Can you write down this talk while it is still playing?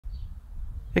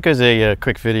Here goes a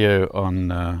quick video on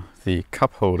the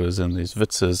cup holders in these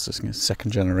Vitzes. This is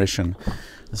second generation.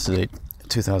 This is a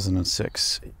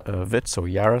 2006 Vitz or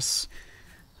Yaris.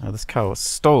 This car was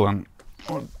stolen.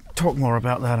 I'll talk more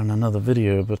about that in another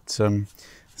video, but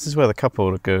this is where the cup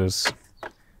holder goes.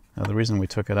 The reason we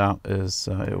took it out is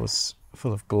it was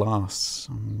full of glass.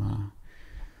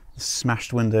 The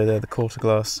smashed window there, the quarter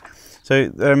glass. So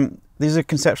these are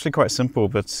conceptually quite simple,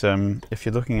 but if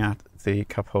you're looking at the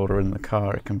cup holder in the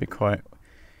car, it can be quite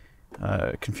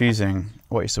confusing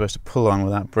what you're supposed to pull on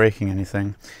without breaking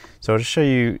anything. So I'll just show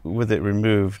you with it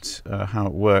removed how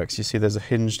it works. You see there's a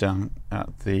hinge down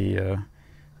at the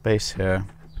base here.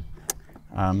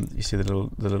 You see the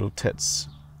little tits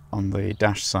on the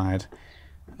dash side.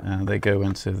 They go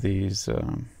into these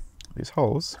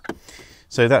holes.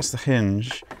 So that's the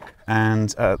hinge, and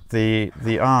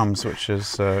the arms, which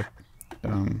is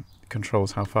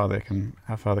controls how far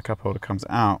the cup holder comes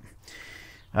out.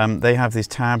 They have these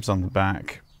tabs on the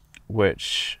back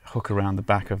which hook around the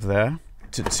back of there.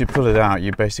 To pull it out,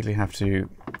 you basically have to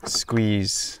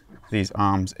squeeze these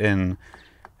arms in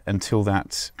until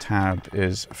that tab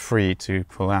is free to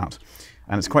pull out.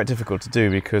 And it's quite difficult to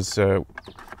do because the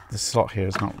slot here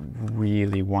is not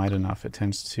really wide enough. It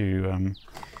tends to,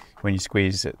 when you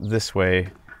squeeze it this way,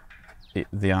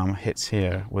 the arm hits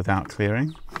here without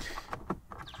clearing.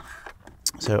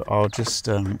 So I'll just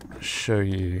show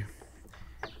you,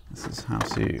 this is how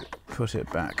to put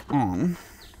it back on.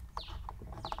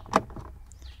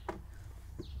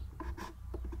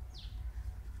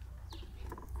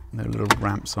 There are little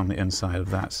ramps on the inside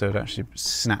of that, so it actually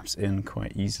snaps in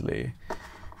quite easily.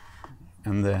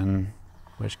 And then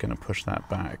we're just going to push that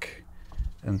back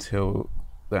until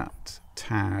that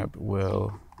tab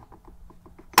will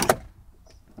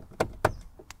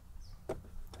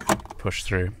push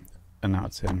through. And now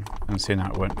it's in, and see, now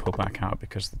it won't pull back out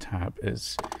because the tab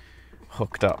is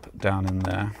hooked up down in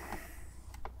there.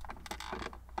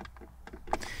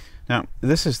 Now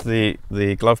this is the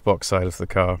glove box side of the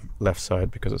car, left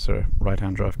side, because it's a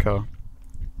right-hand drive car.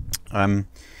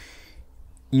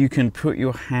 You can put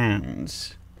your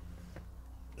hands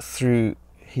through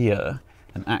here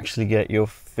and actually get your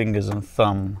fingers and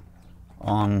thumb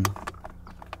on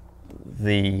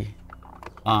the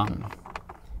arm.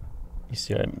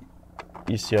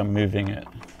 You see I'm moving it,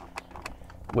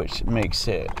 which makes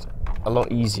it a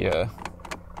lot easier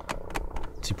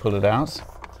to pull it out.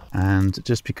 And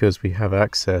just because we have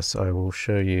access, I will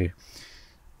show you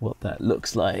what that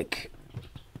looks like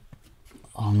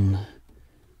on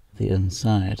the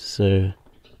inside. So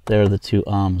there are the two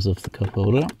arms of the cup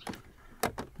holder,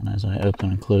 and as I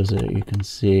open and close it, you can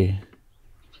see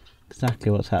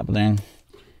exactly what's happening.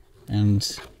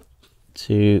 And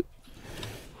to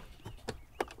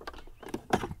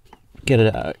get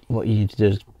it out, what you need to do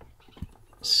is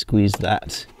squeeze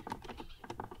that.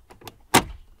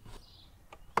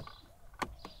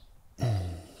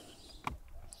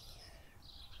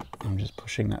 I'm just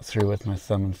pushing that through with my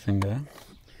thumb and finger,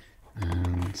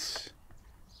 and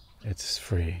it's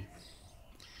free.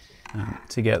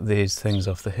 To get these things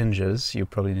off the hinges, you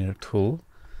probably need a tool.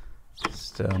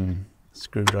 Just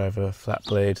screwdriver, flat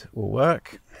blade will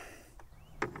work.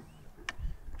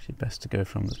 Actually, best to go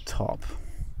from the top.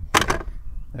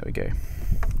 There we go.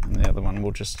 And the other one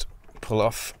we'll just pull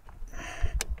off.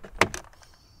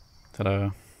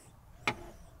 Ta-da!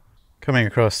 Coming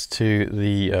across to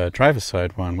the driver's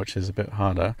side one, which is a bit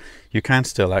harder, you can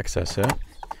still access it.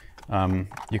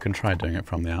 You can try doing it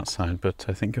from the outside, but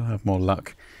I think you'll have more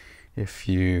luck if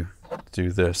you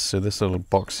do this. So this little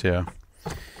box here,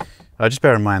 just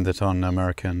bear in mind that on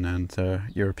American and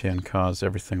European cars,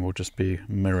 everything will just be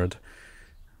mirrored,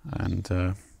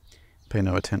 and pay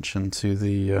no attention to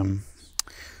the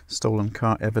stolen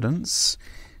car evidence.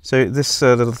 So this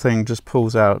little thing just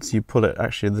pulls out. You pull it,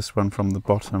 actually this one from the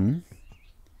bottom,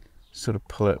 sort of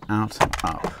pull it out and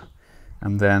up,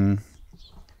 and then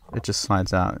it just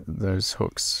slides out those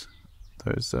hooks,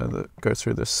 those that go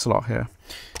through this slot here.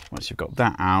 Once you've got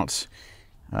that out,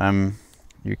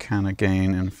 you can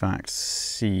again, in fact,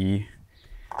 see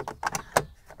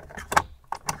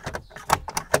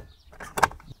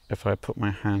if I put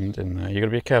my hand in there. You've got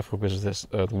to be careful because there's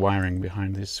the wiring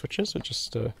behind these switches, so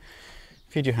just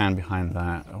feed your hand behind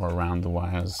that or around the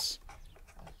wires.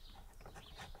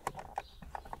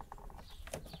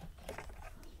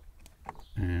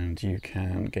 And you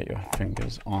can get your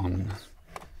fingers on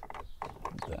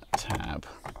that tab.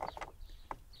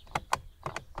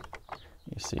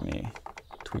 You see me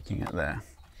tweaking it there.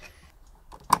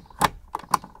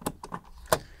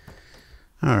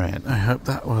 All right, I hope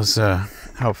that was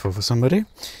helpful for somebody.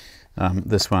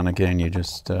 This one, again, you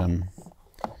just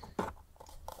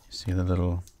See the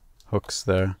little hooks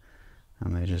there,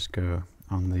 and they just go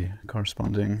on the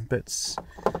corresponding bits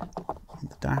on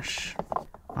the dash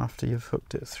after you've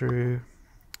hooked it through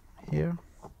here.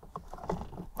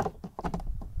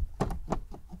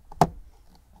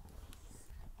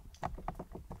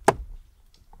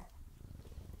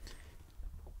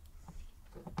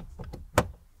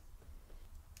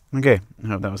 Okay, I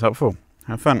hope that was helpful.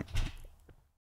 Have fun.